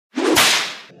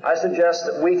I suggest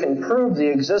that we can prove the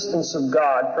existence of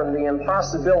God from the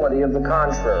impossibility of the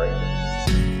contrary.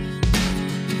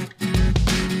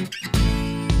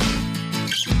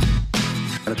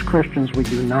 As Christians, we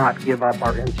do not give up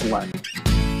our intellect.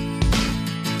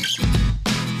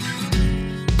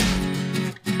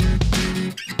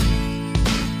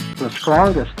 The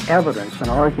strongest evidence and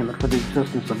argument for the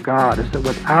existence of God is that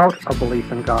without a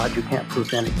belief in God, you can't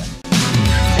prove anything.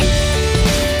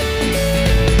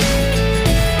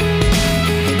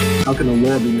 How can the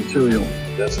law be material?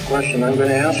 That's the question I'm going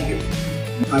to ask you.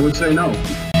 I would say no.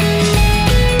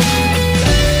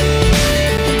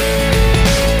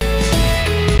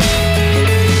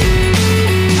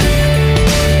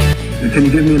 Can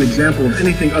you give me an example of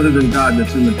anything other than God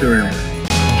that's immaterial?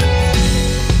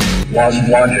 Laws of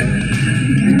logic.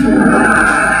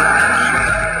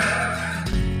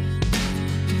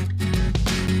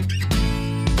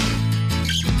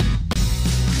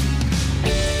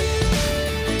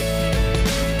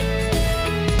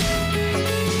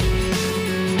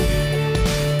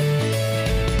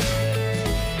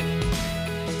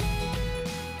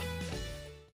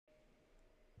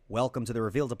 Welcome to the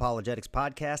Revealed Apologetics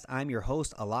Podcast. I'm your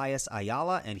host, Elias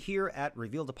Ayala, and here at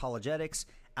Revealed Apologetics,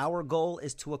 our goal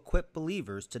is to equip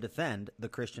believers to defend the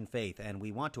Christian faith, and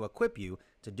we want to equip you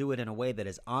to do it in a way that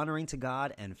is honoring to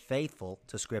God and faithful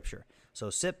to Scripture. So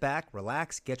sit back,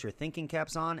 relax, get your thinking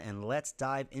caps on, and let's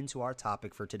dive into our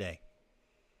topic for today.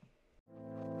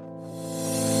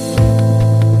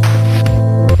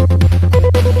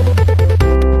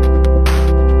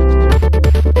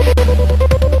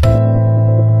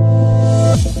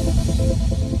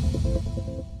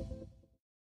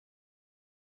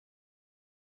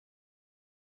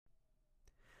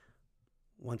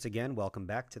 Once again, welcome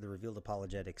back to the Revealed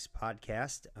Apologetics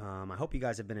Podcast. I hope you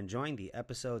guys have been enjoying the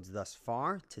episodes thus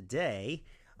far. Today,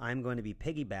 I'm going to be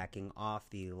piggybacking off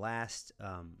the last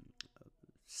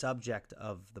subject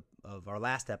of our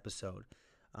last episode,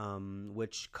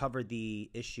 which covered the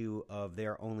issue of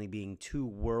there only being two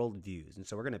worldviews. And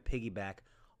so we're going to piggyback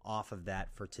off of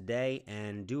that for today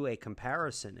and do a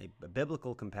comparison, a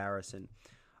biblical comparison.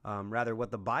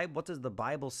 What does the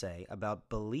Bible say about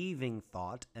believing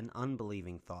thought and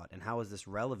unbelieving thought, and how is this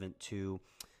relevant to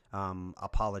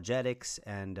apologetics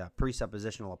and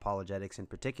presuppositional apologetics in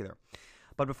particular?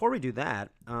 But before we do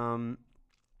that,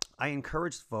 I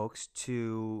encourage folks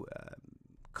to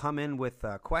come in with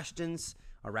questions,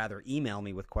 or rather email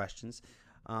me with questions.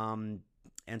 And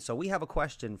so we have a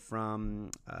question from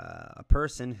a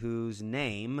person whose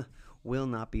name will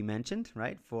not be mentioned,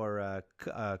 right, for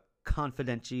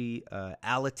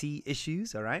confidentiality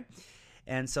issues, all right?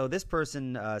 And so this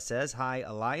person says, "Hi,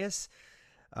 Elias.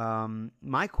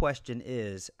 My question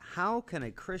is, how can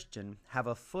a Christian have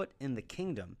a foot in the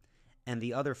kingdom and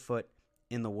the other foot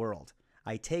in the world?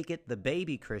 I take it the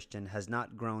baby Christian has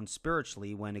not grown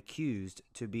spiritually when accused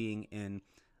to being in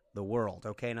the world."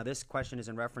 Okay, now this question is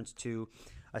in reference to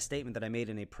a statement that I made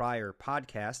in a prior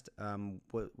podcast,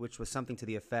 which was something to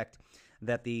the effect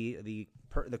that the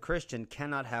Christian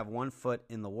cannot have one foot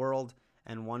in the world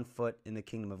and one foot in the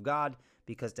kingdom of God,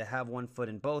 because to have one foot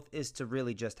in both is to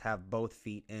really just have both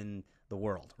feet in the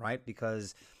world, right?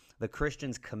 Because the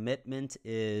Christian's commitment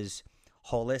is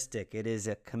holistic. It is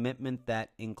a commitment that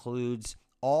includes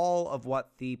all of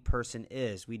what the person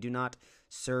is. We do not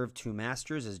serve two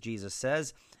masters, as Jesus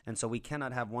says, and so we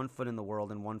cannot have one foot in the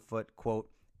world and one foot,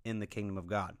 quote, in the kingdom of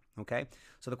God, okay?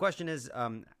 So the question is,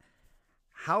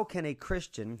 how can a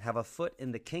Christian have a foot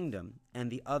in the kingdom and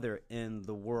the other in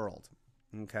the world?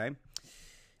 Okay.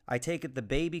 I take it the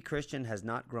baby Christian has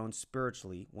not grown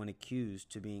spiritually when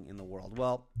accused to being in the world.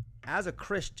 Well, as a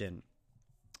Christian,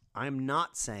 I'm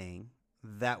not saying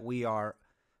that we are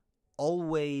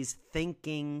always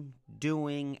thinking,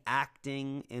 doing,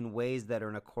 acting in ways that are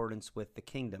in accordance with the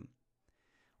kingdom,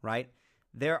 right?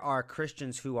 There are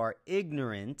Christians who are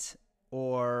ignorant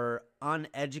or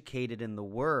uneducated in the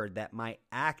word that might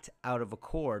act out of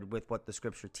accord with what the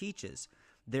scripture teaches.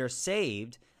 They're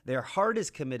saved, their heart is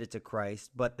committed to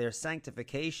Christ, but their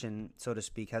sanctification, so to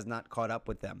speak, has not caught up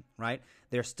with them, right?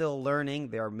 They're still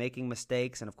learning, they're making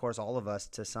mistakes, and of course all of us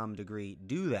to some degree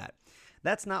do that.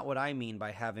 That's not what I mean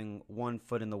by having one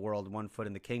foot in the world, one foot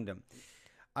in the kingdom.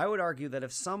 I would argue that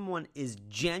if someone is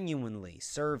genuinely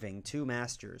serving two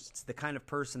masters, it's the kind of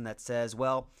person that says,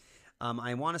 well,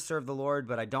 I want to serve the Lord,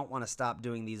 but I don't want to stop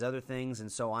doing these other things,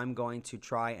 and so I'm going to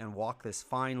try and walk this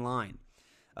fine line,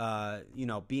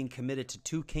 being committed to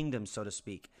two kingdoms, so to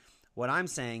speak. What I'm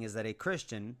saying is that a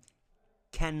Christian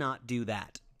cannot do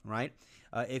that, right?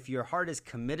 If your heart is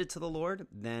committed to the Lord,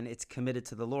 then it's committed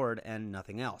to the Lord and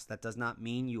nothing else. That does not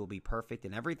mean you will be perfect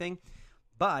in everything,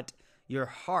 but your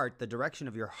heart, the direction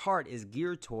of your heart is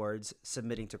geared towards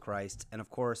submitting to Christ. And of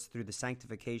course, through the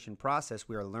sanctification process,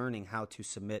 we are learning how to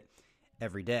submit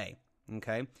every day,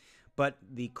 okay? But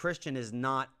the Christian is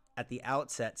not at the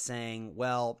outset saying,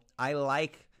 well, I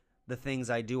like the things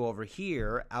I do over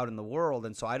here out in the world,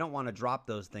 and so I don't want to drop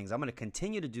those things. I'm going to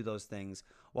continue to do those things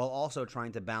while also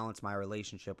trying to balance my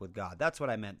relationship with God. That's what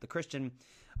I meant. The Christian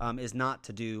is not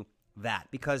to do that,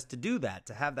 because to do that,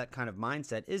 to have that kind of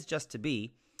mindset, is just to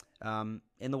be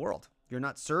in the world. You're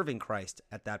not serving Christ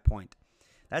at that point.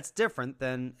 That's different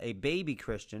than a baby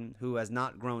Christian who has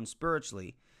not grown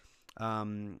spiritually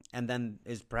and then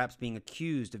is perhaps being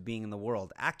accused of being in the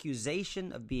world.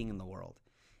 Accusation of being in the world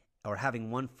or having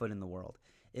one foot in the world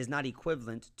is not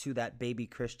equivalent to that baby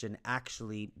Christian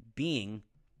actually being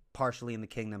partially in the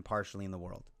kingdom, partially in the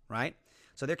world, right?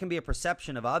 So there can be a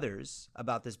perception of others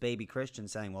about this baby Christian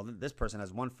saying, well, this person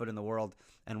has 1 foot in the world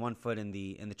and 1 foot in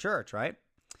the church, right?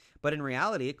 But in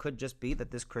reality, it could just be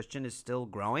that this Christian is still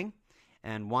growing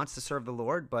and wants to serve the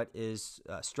Lord, but is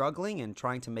struggling and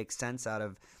trying to make sense out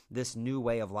of this new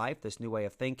way of life, this new way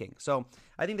of thinking. So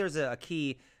I think there's a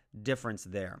key difference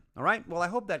there. All right? Well, I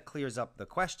hope that clears up the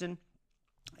question.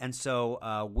 And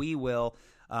so we will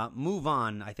move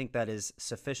on. I think that is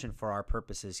sufficient for our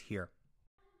purposes here.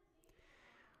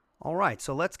 All right,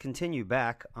 so let's continue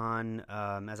back on,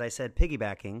 as I said,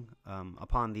 piggybacking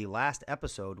upon the last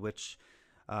episode,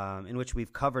 in which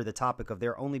we've covered the topic of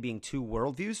there only being two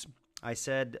worldviews. I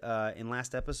said in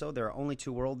last episode there are only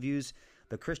two worldviews,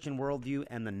 the Christian worldview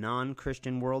and the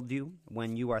non-Christian worldview.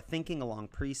 When you are thinking along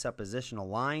presuppositional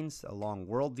lines, along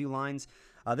worldview lines,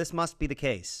 this must be the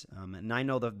case. And I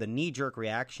know the knee-jerk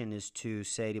reaction is to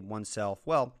say to oneself,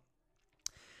 well,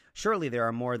 surely there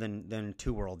are more than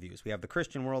two worldviews. We have the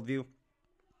Christian worldview,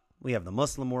 we have the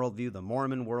Muslim worldview, the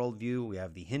Mormon worldview, we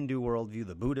have the Hindu worldview,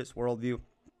 the Buddhist worldview.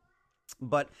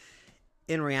 But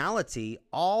in reality,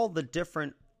 all the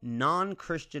different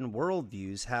non-Christian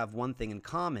worldviews have one thing in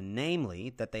common,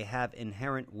 namely that they have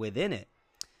inherent within it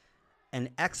an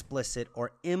explicit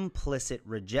or implicit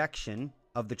rejection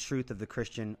of the truth of the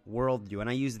Christian worldview. And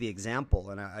I use the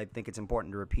example, and I think it's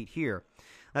important to repeat here,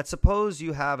 that suppose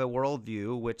you have a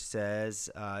worldview which says,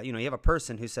 you have a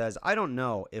person who says, I don't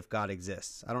know if God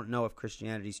exists. I don't know if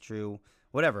Christianity is true,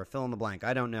 whatever, fill in the blank,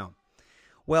 I don't know.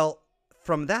 Well,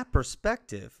 from that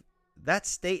perspective, that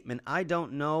statement, I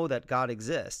don't know that God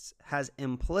exists, has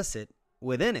implicit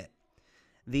within it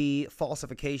the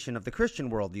falsification of the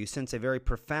Christian worldview, since a very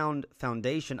profound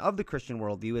foundation of the Christian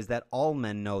worldview is that all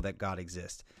men know that God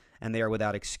exists, and they are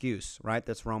without excuse, right?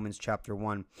 That's Romans chapter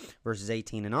 1, verses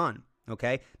 18 and on,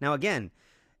 okay? Now, again,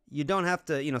 you don't have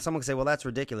to, someone can say, well, that's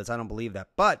ridiculous, I don't believe that.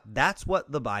 But that's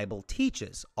what the Bible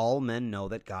teaches. All men know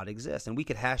that God exists. And we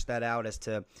could hash that out as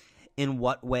to in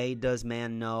what way does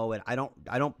man know? And I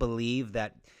don't believe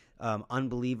that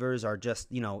unbelievers are just,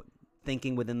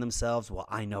 thinking within themselves, well,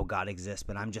 I know God exists,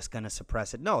 but I'm just going to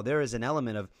suppress it. No, there is an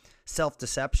element of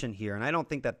self-deception here, and I don't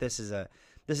think that this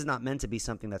is not meant to be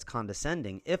something that's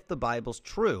condescending. If the Bible's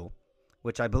true,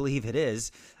 which I believe it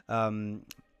is, then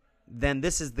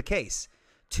this is the case.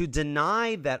 To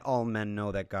deny that all men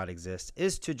know that God exists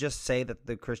is to just say that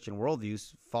the Christian worldview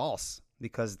is false,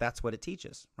 because that's what it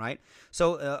teaches, right?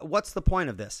 So what's the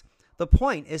point of this? The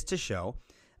point is to show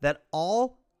that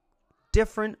all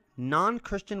different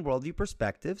non-Christian worldview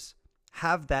perspectives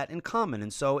have that in common,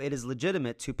 and so it is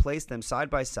legitimate to place them side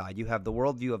by side. You have the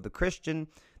worldview of the Christian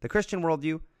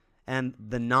worldview, and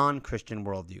the non-Christian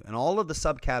worldview. And all of the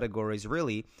subcategories,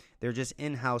 really, they're just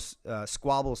in-house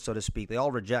squabbles, so to speak. They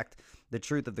all reject the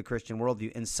truth of the Christian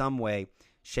worldview in some way,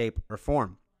 shape, or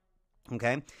form.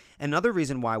 Okay? Another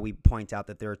reason why we point out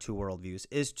that there are two worldviews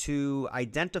is to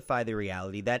identify the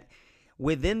reality that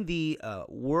within the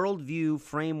worldview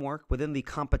framework, within the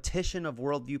competition of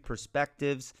worldview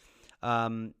perspectives,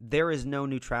 there is no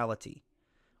neutrality,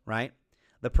 right?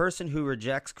 The person who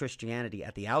rejects Christianity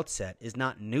at the outset is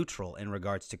not neutral in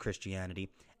regards to Christianity.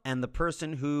 And the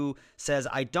person who says,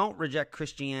 I don't reject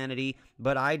Christianity,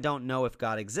 but I don't know if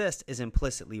God exists, is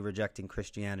implicitly rejecting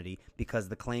Christianity, because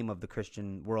the claim of the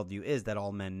Christian worldview is that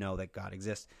all men know that God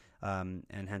exists, and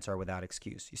hence are without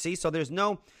excuse. You see, so there's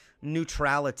no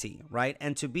neutrality, right?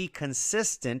 And to be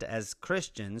consistent as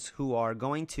Christians who are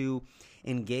going to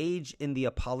engage in the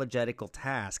apologetical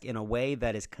task in a way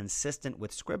that is consistent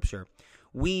with Scripture,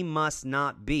 we must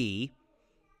not be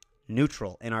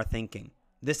neutral in our thinking.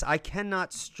 I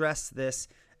cannot stress this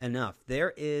enough.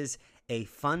 There is a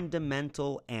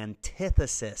fundamental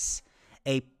antithesis,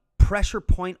 a pressure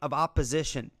point of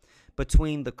opposition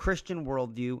between the Christian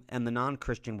worldview and the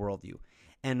non-Christian worldview.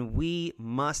 And we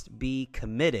must be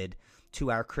committed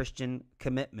to our Christian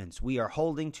commitments. We are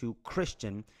holding to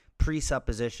Christian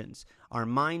presuppositions. Our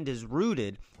mind is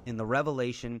rooted in the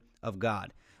revelation of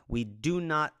God. We do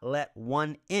not let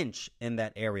 1 inch in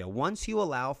that area. Once you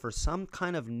allow for some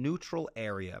kind of neutral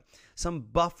area, some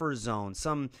buffer zone,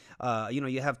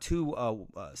 you have two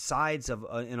sides of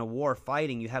in a war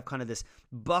fighting. You have kind of this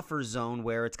buffer zone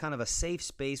where it's kind of a safe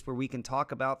space where we can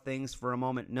talk about things for a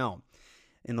moment. No.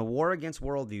 In the war against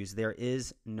worldviews, there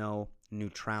is no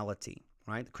neutrality,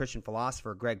 right? The Christian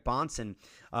philosopher Greg Bahnsen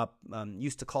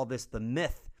used to call this the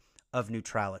myth of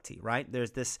neutrality, right?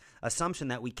 There's this assumption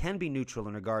that we can be neutral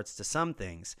in regards to some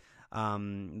things,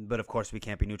 but of course we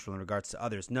can't be neutral in regards to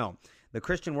others. No, the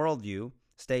Christian worldview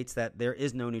states that there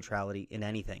is no neutrality in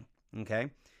anything, okay?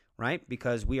 Right?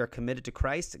 Because we are committed to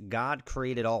Christ. God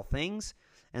created all things,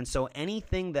 and so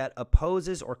anything that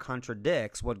opposes or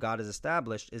contradicts what God has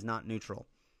established is not neutral.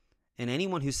 And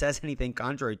anyone who says anything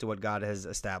contrary to what God has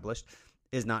established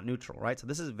is not neutral, right? So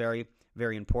this is very,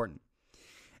 very important.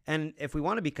 And if we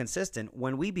want to be consistent,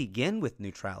 when we begin with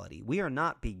neutrality, we are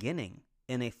not beginning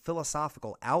in a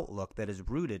philosophical outlook that is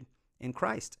rooted in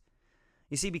Christ.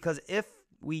 You see, because if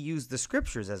we use the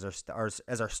Scriptures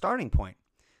as our starting point,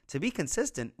 to be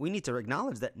consistent, we need to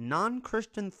acknowledge that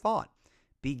non-Christian thought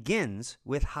begins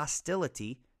with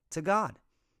hostility to God,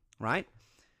 right?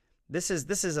 This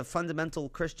is a fundamental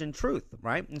Christian truth,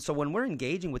 right? And so when we're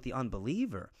engaging with the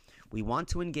unbeliever, we want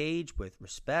to engage with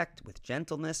respect, with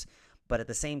gentleness, but at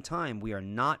the same time, we are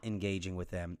not engaging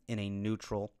with them in a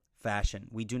neutral fashion.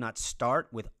 We do not start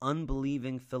with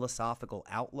unbelieving philosophical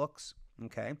outlooks,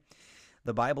 okay?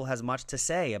 The Bible has much to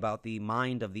say about the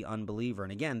mind of the unbeliever.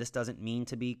 And again, this doesn't mean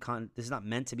to be this is not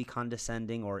meant to be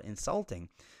condescending or insulting.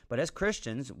 But as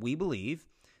Christians, we believe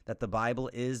that the Bible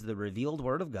is the revealed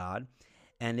Word of God,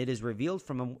 and it is revealed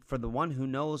for the one who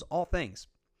knows all things.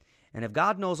 And if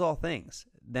God knows all things,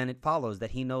 then it follows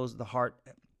that he knows the heart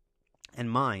and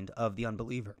mind of the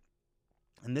unbeliever.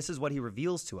 And this is what he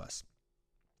reveals to us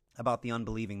about the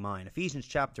unbelieving mind. Ephesians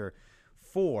chapter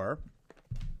 4,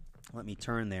 let me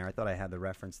turn there. I thought I had the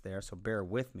reference there, so bear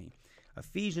with me.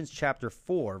 Ephesians chapter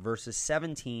 4, verses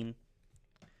 17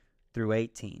 through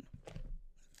 18.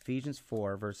 Ephesians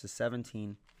 4, verses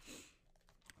 17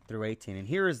 through 18. And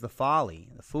here is the folly,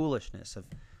 the foolishness of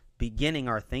beginning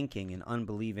our thinking in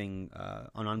unbelieving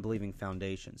on unbelieving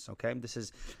foundations. Okay, this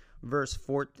is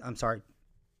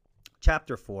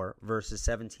chapter 4, verses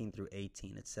 17 through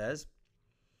 18. It says,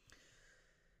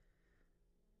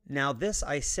 "Now this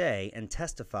I say and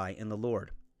testify in the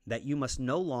Lord, that you must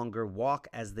no longer walk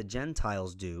as the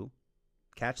Gentiles do,"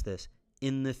 catch this,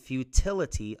 "in the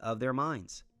futility of their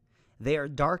minds. They are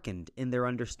darkened in their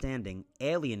understanding,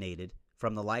 alienated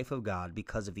from the life of God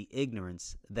because of the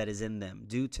ignorance that is in them,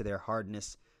 due to their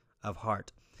hardness of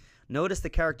heart." Notice the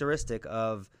characteristic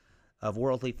of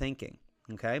worldly thinking,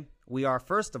 okay? We are,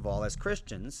 first of all, as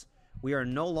Christians, we are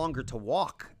no longer to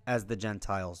walk as the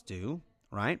Gentiles do,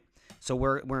 right? So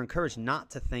we're encouraged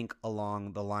not to think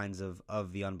along the lines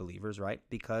of the unbelievers, right?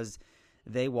 Because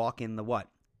they walk in the what?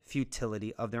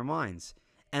 Futility of their minds.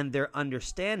 And their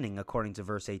understanding, according to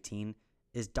verse 18,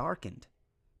 is darkened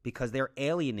because they're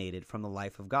alienated from the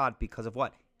life of God because of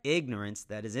what? Ignorance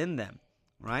that is in them,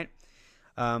 right?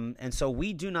 And so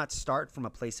we do not start from a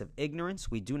place of ignorance.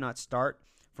 We do not start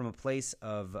from a place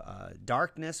of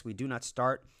darkness. We do not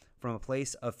start from a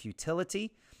place of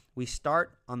futility. We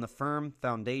start on the firm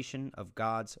foundation of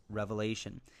God's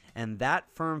revelation. And that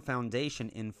firm foundation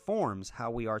informs how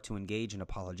we are to engage in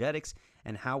apologetics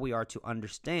and how we are to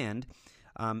understand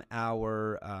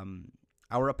our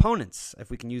opponents, if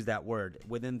we can use that word,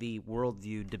 within the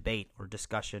worldview debate or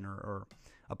discussion or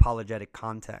apologetic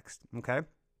context, okay?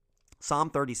 Psalm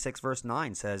 36, verse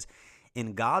 9 says,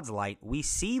 "In God's light, we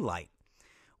see light."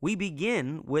 We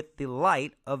begin with the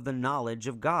light of the knowledge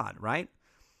of God, right?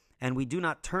 And we do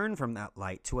not turn from that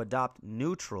light to adopt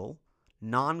neutral,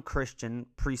 non-Christian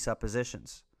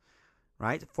presuppositions,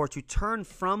 right? For to turn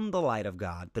from the light of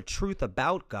God, the truth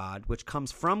about God, which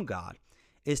comes from God,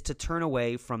 is to turn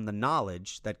away from the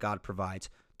knowledge that God provides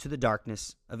to the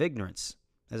darkness of ignorance,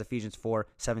 as Ephesians 4,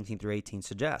 17 through 18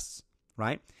 suggests,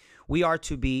 right? We are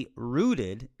to be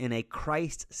rooted in a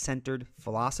Christ-centered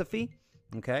philosophy,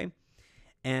 okay?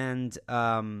 And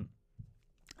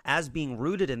as being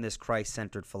rooted in this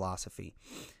Christ-centered philosophy,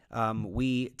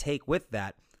 we take with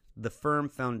that the firm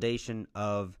foundation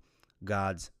of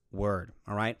God's Word,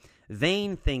 all right?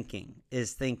 Vain thinking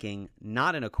is thinking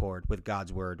not in accord with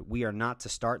God's Word. We are not to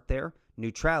start there.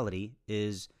 Neutrality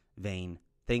is vain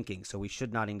thinking, so we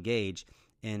should not engage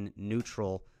in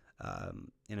neutral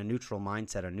in a neutral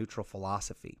mindset, a neutral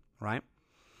philosophy, right?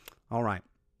 All right.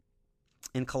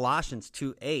 In Colossians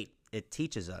 2:8, it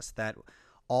teaches us that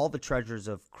all the treasures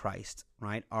of Christ,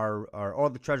 right, are all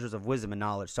the treasures of wisdom and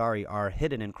knowledge, are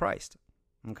hidden in Christ.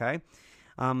 Okay?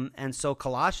 And so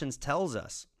Colossians tells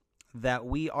us that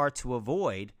we are to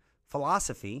avoid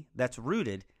philosophy that's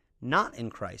rooted not in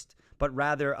Christ, but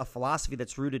rather a philosophy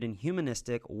that's rooted in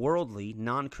humanistic, worldly,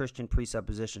 non-Christian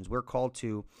presuppositions. We're called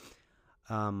to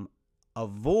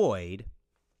avoid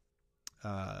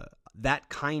that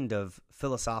kind of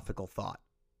philosophical thought.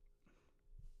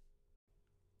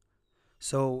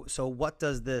 So what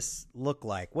does this look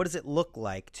like? What does it look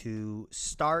like to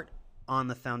start on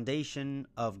the foundation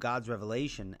of God's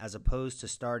revelation as opposed to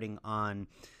starting on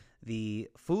the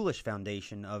foolish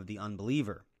foundation of the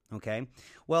unbeliever? Okay?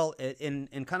 Well,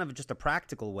 in kind of just a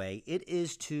practical way, it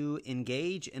is to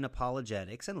engage in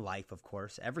apologetics and life, of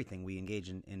course, everything. We engage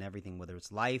in everything, whether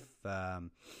it's life,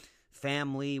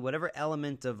 family, whatever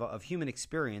element of human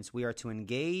experience, we are to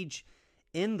engage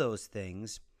in those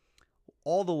things,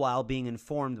 all the while being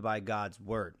informed by God's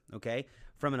word, okay?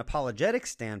 From an apologetic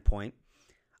standpoint,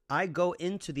 I go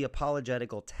into the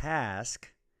apologetical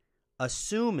task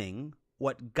assuming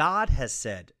what God has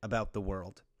said about the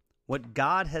world, what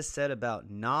God has said about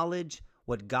knowledge,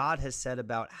 what God has said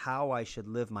about how I should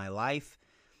live my life,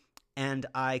 and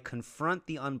I confront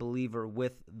the unbeliever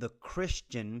with the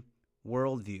Christian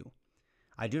worldview.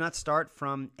 I do not start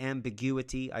from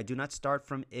ambiguity. I do not start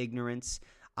from ignorance.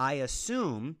 I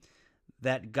assume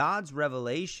that God's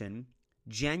revelation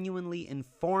genuinely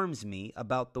informs me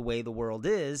about the way the world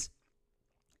is,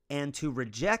 and to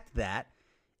reject that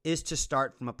is to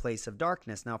start from a place of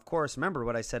darkness. Now, of course, remember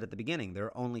what I said at the beginning. There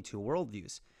are only two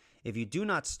worldviews. If you do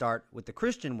not start with the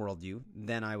Christian worldview,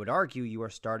 then I would argue you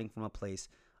are starting from a place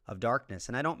of darkness.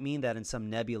 And I don't mean that in some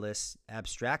nebulous,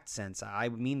 abstract sense. I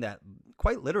mean that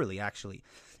quite literally, actually.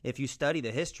 If you study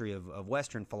the history of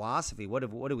Western philosophy, what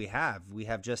do we have? We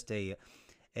have just a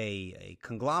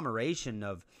conglomeration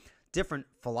of different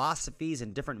philosophies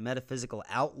and different metaphysical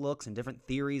outlooks and different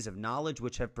theories of knowledge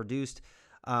which have produced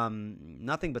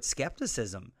nothing but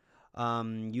skepticism.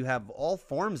 You have all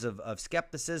forms of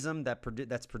skepticism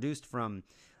that's produced from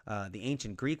the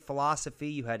ancient Greek philosophy.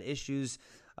 You had issues,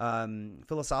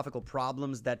 philosophical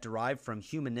problems that derive from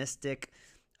humanistic,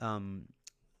 a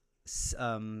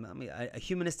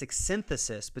humanistic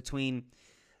synthesis between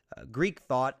Greek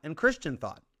thought and Christian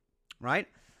thought, right?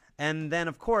 And then,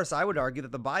 of course, I would argue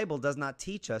that the Bible does not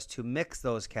teach us to mix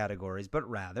those categories, but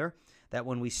rather that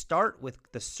when we start with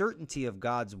the certainty of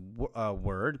God's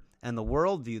word and the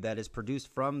worldview that is produced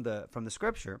from the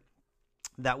Scripture,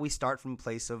 that we start from a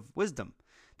place of wisdom,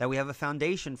 that we have a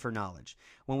foundation for knowledge.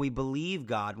 When we believe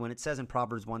God, when it says in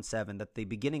Proverbs 1:7 that the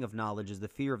beginning of knowledge is the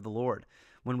fear of the Lord,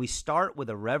 when we start with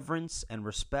a reverence and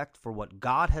respect for what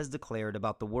God has declared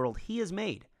about the world He has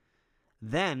made,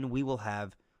 then we will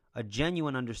have a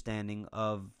genuine understanding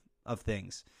of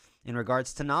things. In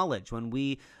regards to knowledge, when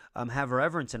we have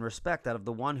reverence and respect out of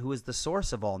the one who is the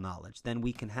source of all knowledge, then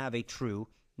we can have a true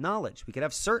knowledge. We could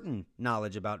have certain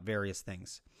knowledge about various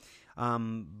things.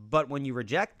 But when you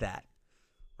reject that,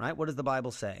 right, what does the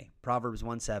Bible say? Proverbs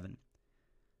 1:7.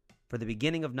 For the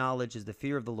beginning of knowledge is the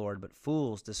fear of the Lord, but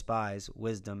fools despise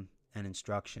wisdom and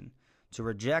instruction. To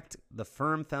reject the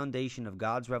firm foundation of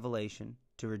God's revelation,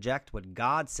 to reject what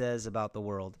God says about the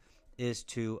world, is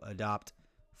to adopt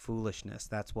foolishness.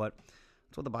 That's what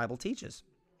the Bible teaches.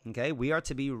 Okay? We are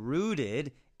to be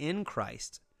rooted in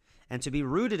Christ. And to be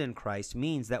rooted in Christ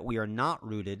means that we are not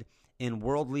rooted in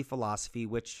worldly philosophy,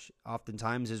 which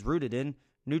oftentimes is rooted in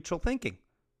neutral thinking,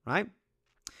 right?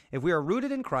 If we are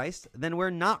rooted in Christ, then we're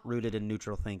not rooted in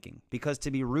neutral thinking, because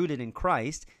to be rooted in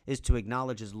Christ is to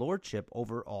acknowledge His lordship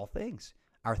over all things,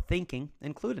 our thinking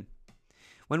included.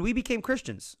 When we became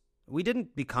Christians, we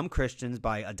didn't become Christians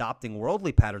by adopting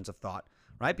worldly patterns of thought,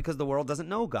 right? Because the world doesn't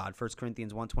know God, 1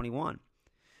 Corinthians 1:21.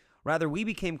 Rather, we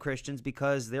became Christians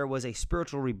because there was a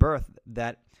spiritual rebirth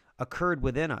that occurred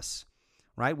within us,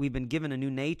 right? We've been given a new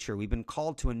nature. We've been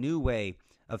called to a new way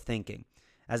of thinking.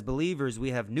 As believers, we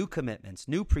have new commitments,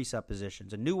 new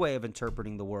presuppositions, a new way of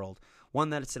interpreting the world, one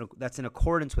that's in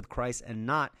accordance with Christ and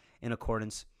not in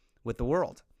accordance with the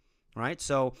world, right?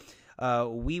 So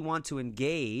we want to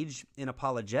engage in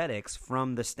apologetics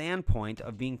from the standpoint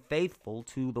of being faithful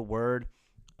to the Word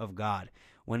of God.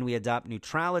 When we adopt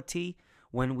neutrality,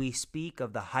 when we speak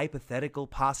of the hypothetical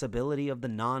possibility of the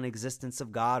non-existence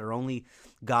of God, or only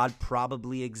God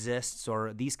probably exists,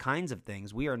 or these kinds of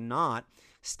things, we are not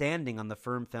standing on the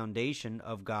firm foundation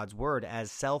of God's Word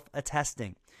as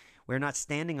self-attesting. We're not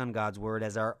standing on God's Word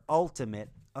as our ultimate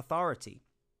authority.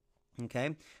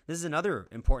 Okay? This is another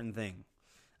important thing.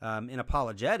 In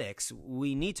apologetics,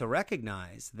 we need to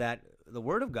recognize that the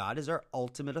Word of God is our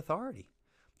ultimate authority.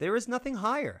 There is nothing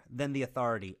higher than the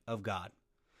authority of God.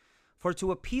 For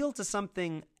to appeal to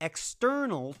something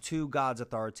external to God's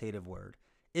authoritative word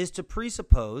is to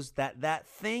presuppose that that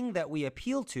thing that we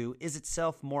appeal to is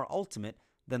itself more ultimate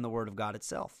than the word of God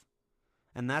itself.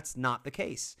 And that's not the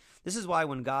case. This is why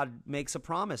when God makes a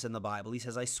promise in the Bible, he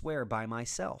says, I swear by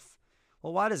myself.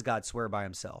 Well, why does God swear by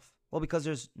himself? Well, because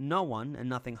there's no one and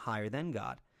nothing higher than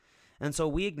God. And so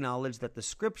we acknowledge that the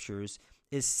Scriptures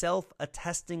is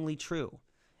self-attestingly true.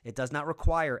 It does not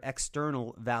require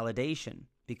external validation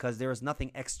because there is nothing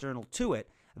external to it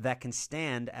that can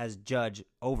stand as judge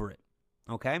over it.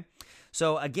 Okay?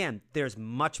 So again, there's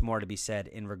much more to be said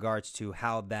in regards to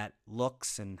how that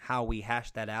looks and how we hash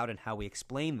that out and how we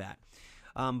explain that.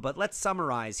 But let's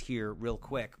summarize here real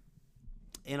quick.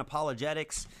 In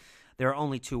apologetics, there are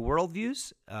only two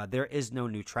worldviews. There is no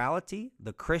neutrality.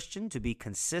 The Christian, to be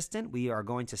consistent, we are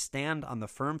going to stand on the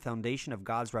firm foundation of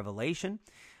God's revelation.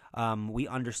 We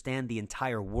understand the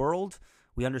entire world.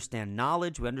 We understand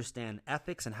knowledge. We understand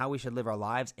ethics and how we should live our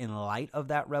lives in light of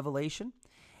that revelation.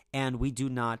 And we do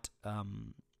not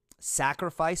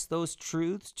sacrifice those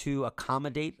truths to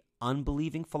accommodate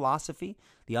unbelieving philosophy,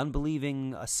 the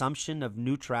unbelieving assumption of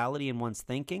neutrality in one's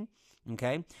thinking.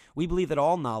 Okay? We believe that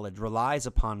all knowledge relies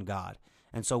upon God,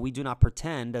 and so we do not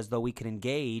pretend as though we can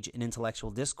engage in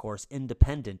intellectual discourse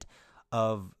independent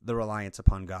of the reliance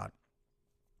upon God.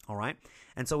 All right?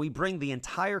 And so we bring the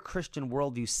entire Christian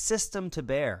worldview system to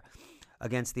bear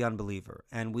against the unbeliever,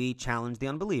 and we challenge the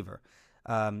unbeliever.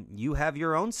 You have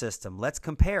your own system. Let's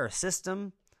compare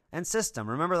system and system.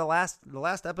 Remember the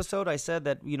last episode I said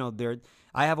that,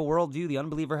 I have a worldview, the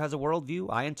unbeliever has a worldview.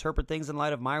 I interpret things in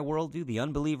light of my worldview. The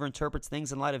unbeliever interprets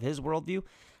things in light of his worldview.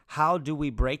 How do we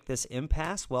break this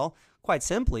impasse? Well, quite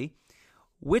simply,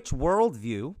 which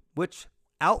worldview, which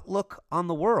outlook on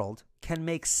the world can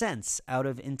make sense out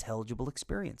of intelligible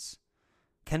experience,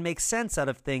 can make sense out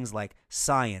of things like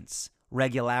science,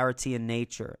 regularity in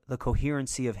nature, the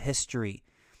coherency of history,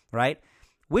 right?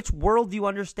 Which worldview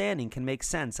understanding can make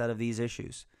sense out of these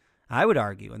issues? I would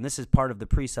argue, and this is part of the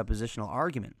presuppositional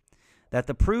argument, that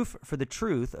the proof for the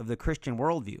truth of the Christian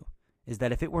worldview is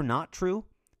that if it were not true,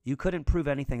 you couldn't prove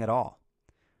anything at all.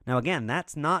 Now again,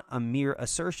 that's not a mere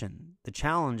assertion. The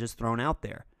challenge is thrown out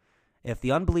there. If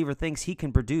the unbeliever thinks he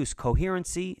can produce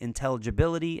coherency,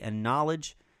 intelligibility, and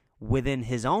knowledge within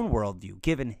his own worldview,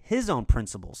 given his own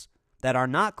principles that are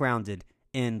not grounded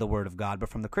in the Word of God, but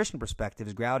from the Christian perspective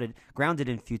is grounded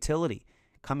in futility,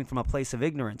 coming from a place of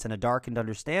ignorance and a darkened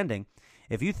understanding.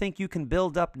 If you think you can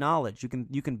build up knowledge,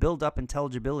 you can build up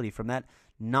intelligibility from that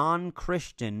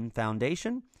non-Christian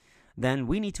foundation, then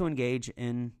we need to engage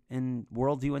in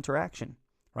worldview interaction,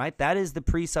 right? That is the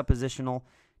presuppositional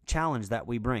challenge that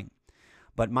we bring.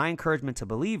 But my encouragement to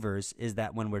believers is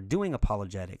that when we're doing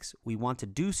apologetics, we want to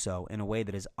do so in a way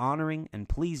that is honoring and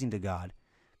pleasing to God,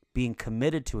 being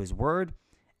committed to his word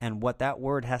and what that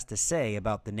word has to say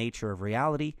about the nature of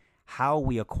reality, how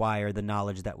we acquire the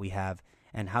knowledge that we have,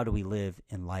 and how do we live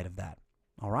in light of that.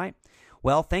 All right?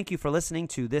 Well, thank you for listening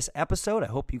to this episode. I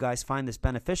hope you guys find this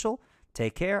beneficial.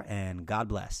 Take care, and God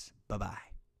bless. Bye-bye.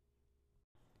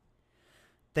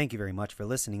 Thank you very much for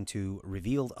listening to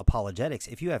Revealed Apologetics.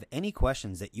 If you have any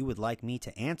questions that you would like me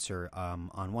to answer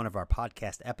on one of our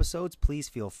podcast episodes, please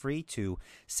feel free to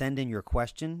send in your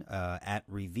question at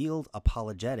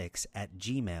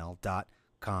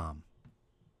revealedapologetics@gmail.com.